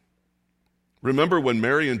 Remember when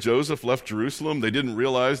Mary and Joseph left Jerusalem, they didn't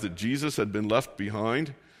realize that Jesus had been left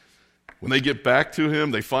behind. When they get back to him,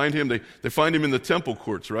 they find him in the temple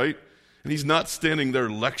courts, right? And he's not standing there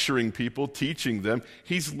lecturing people, teaching them.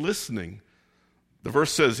 He's listening. The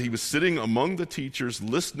verse says he was sitting among the teachers,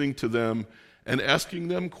 listening to them and asking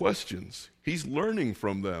them questions. He's learning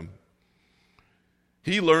from them.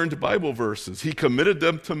 He learned Bible verses. He committed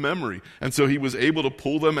them to memory. And so he was able to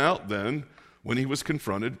pull them out then when he was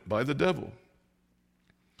confronted by the devil.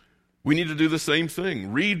 We need to do the same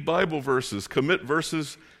thing. Read Bible verses. Commit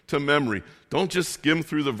verses to memory. Don't just skim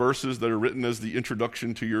through the verses that are written as the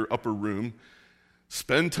introduction to your upper room.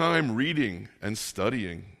 Spend time reading and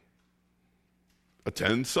studying.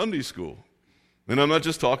 Attend Sunday school. And I'm not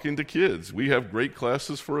just talking to kids. We have great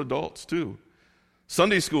classes for adults too.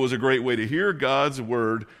 Sunday school is a great way to hear God's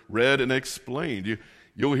word read and explained.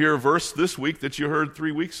 You'll hear a verse this week that you heard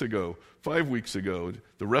 3 weeks ago, 5 weeks ago.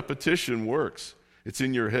 The repetition works. It's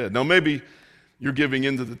in your head. Now maybe you're giving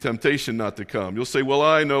in to the temptation not to come. You'll say, well,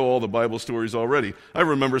 I know all the Bible stories already. I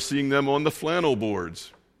remember seeing them on the flannel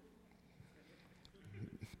boards.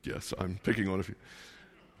 Yes, I'm picking on a few.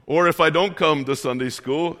 Or if I don't come to Sunday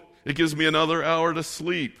school, it gives me another hour to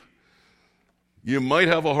sleep. You might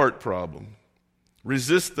have a heart problem.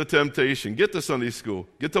 Resist the temptation. Get to Sunday school.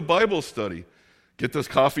 Get to Bible study. Get to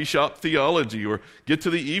coffee shop theology, or get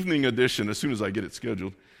to the evening edition as soon as I get it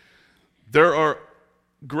scheduled. There are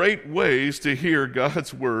great ways to hear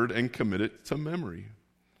God's word and commit it to memory.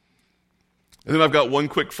 And then I've got one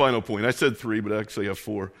quick final point. I said 3, but I actually have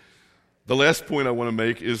 4. The last point I want to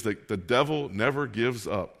make is that the devil never gives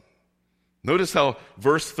up. Notice how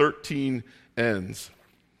verse 13 ends.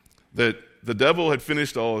 That the devil had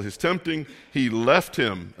finished all his tempting. He left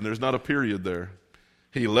him, and there's not a period there.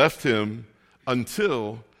 He left him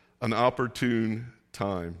until an opportune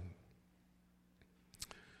time.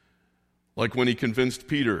 Like when he convinced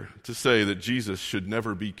Peter to say that Jesus should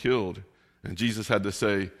never be killed, and Jesus had to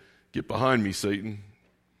say, "Get behind me, Satan."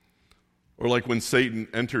 Or like when Satan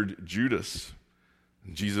entered Judas,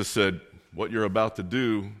 and Jesus said, "What you're about to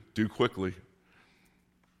do quickly."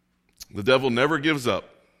 The devil never gives up.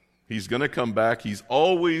 He's going to come back. He's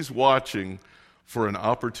always watching for an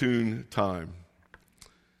opportune time.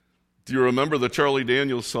 Do you remember the Charlie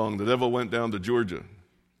Daniels song, "The Devil Went Down to Georgia"?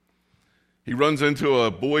 He runs into a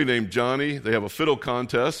boy named Johnny. They have a fiddle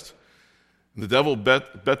contest. The devil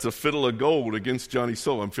bets a fiddle of gold against Johnny's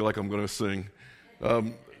soul. I feel like I'm going to sing.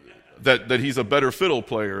 That he's a better fiddle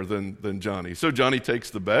player than Johnny. So Johnny takes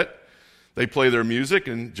the bet. They play their music,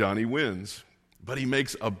 and Johnny wins. But he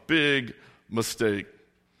makes a big mistake.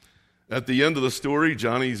 At the end of the story,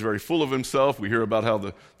 Johnny's very full of himself. We hear about how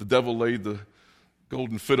the devil laid the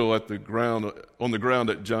golden fiddle on the ground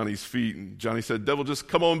at Johnny's feet. And Johnny said, "Devil, just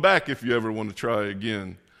come on back if you ever want to try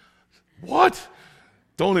again." What?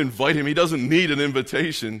 Don't invite him. He doesn't need an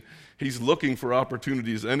invitation. He's looking for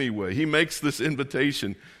opportunities anyway. He makes this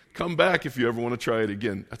invitation. Come back if you ever want to try it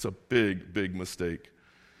again. That's a big, big mistake.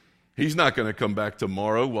 He's not going to come back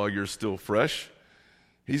tomorrow while you're still fresh.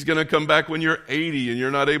 He's going to come back when you're 80 and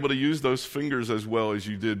you're not able to use those fingers as well as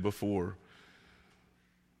you did before.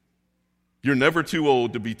 You're never too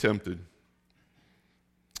old to be tempted.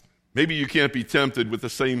 Maybe you can't be tempted with the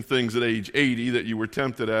same things at age 80 that you were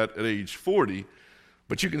tempted at age 40,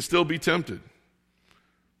 but you can still be tempted.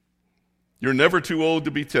 You're never too old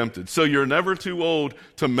to be tempted. So you're never too old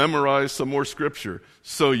to memorize some more scripture.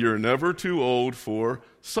 So you're never too old for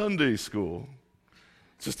Sunday school.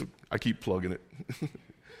 I keep plugging it.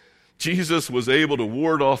 Jesus was able to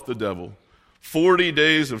ward off the devil 40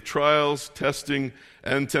 days of trials, testing,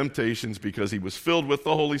 and temptations because he was filled with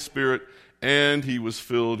the Holy Spirit and he was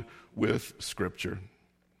filled with Scripture.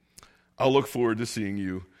 I'll look forward to seeing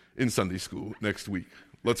you in Sunday school next week.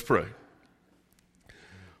 Let's pray.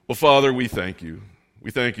 Well, Father, we thank you.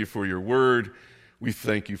 We thank you for your word. We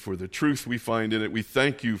thank you for the truth we find in it. We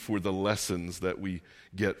thank you for the lessons that we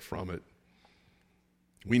get from it.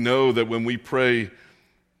 We know that when we pray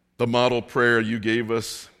the model prayer you gave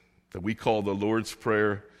us, that we call the Lord's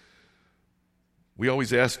Prayer, we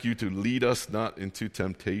always ask you to lead us not into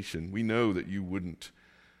temptation. We know that you wouldn't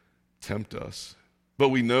tempt us, but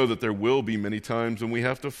we know that there will be many times when we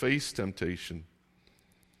have to face temptation.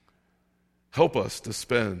 Help us to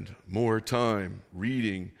spend more time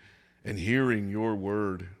reading and hearing your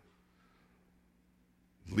word.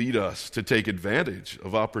 Lead us to take advantage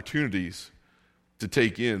of opportunities to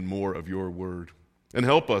take in more of your word. And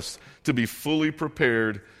help us to be fully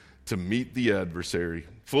prepared to meet the adversary,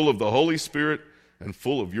 full of the Holy Spirit and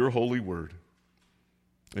full of your holy word.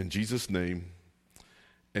 In Jesus' name,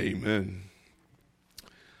 amen.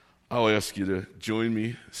 I'll ask you to join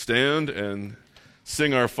me, stand, and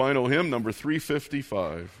sing our final hymn, number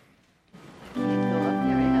 355. Go up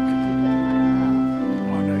there, you have to keep it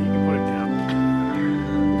Oh, no, you can put it down.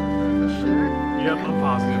 Sure. Yep, I'm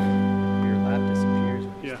positive. Your lap disappears.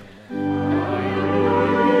 Yeah.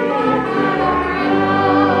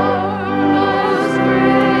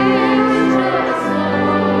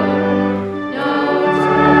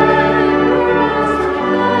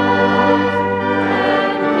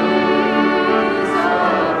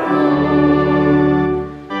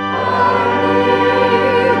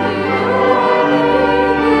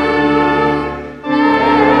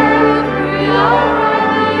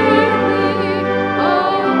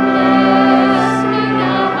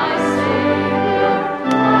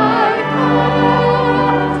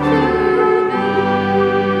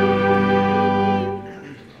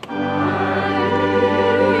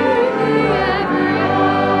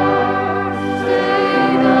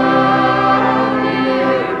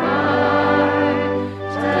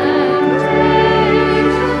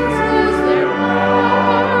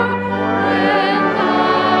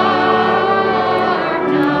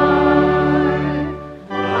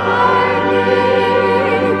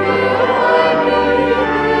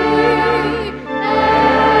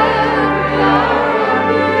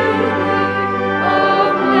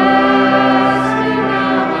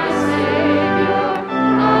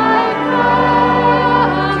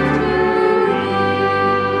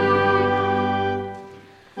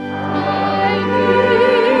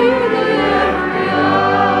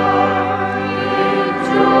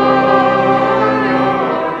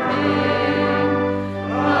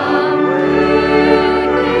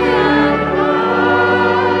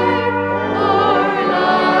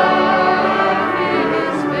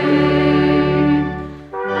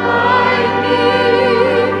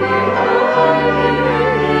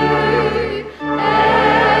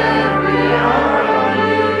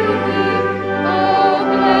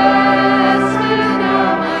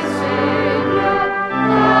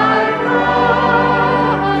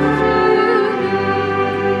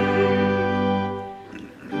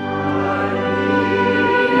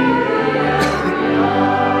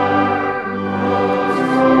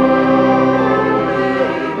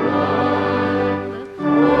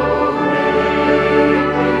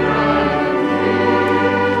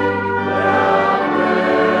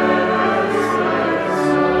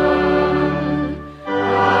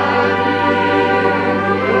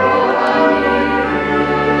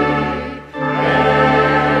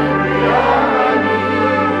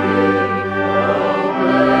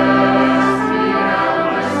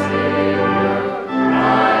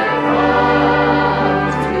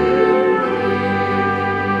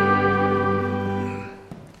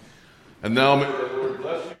 And now may the Lord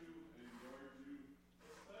bless you and guard you,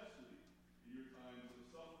 especially in your times of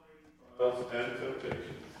suffering, trials, and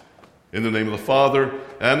temptations. In the name of the Father,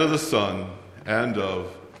 and of the Son, and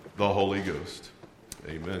of the Holy Ghost.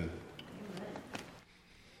 Amen.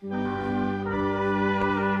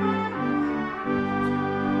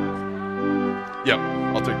 Yeah,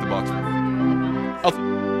 I'll take the box.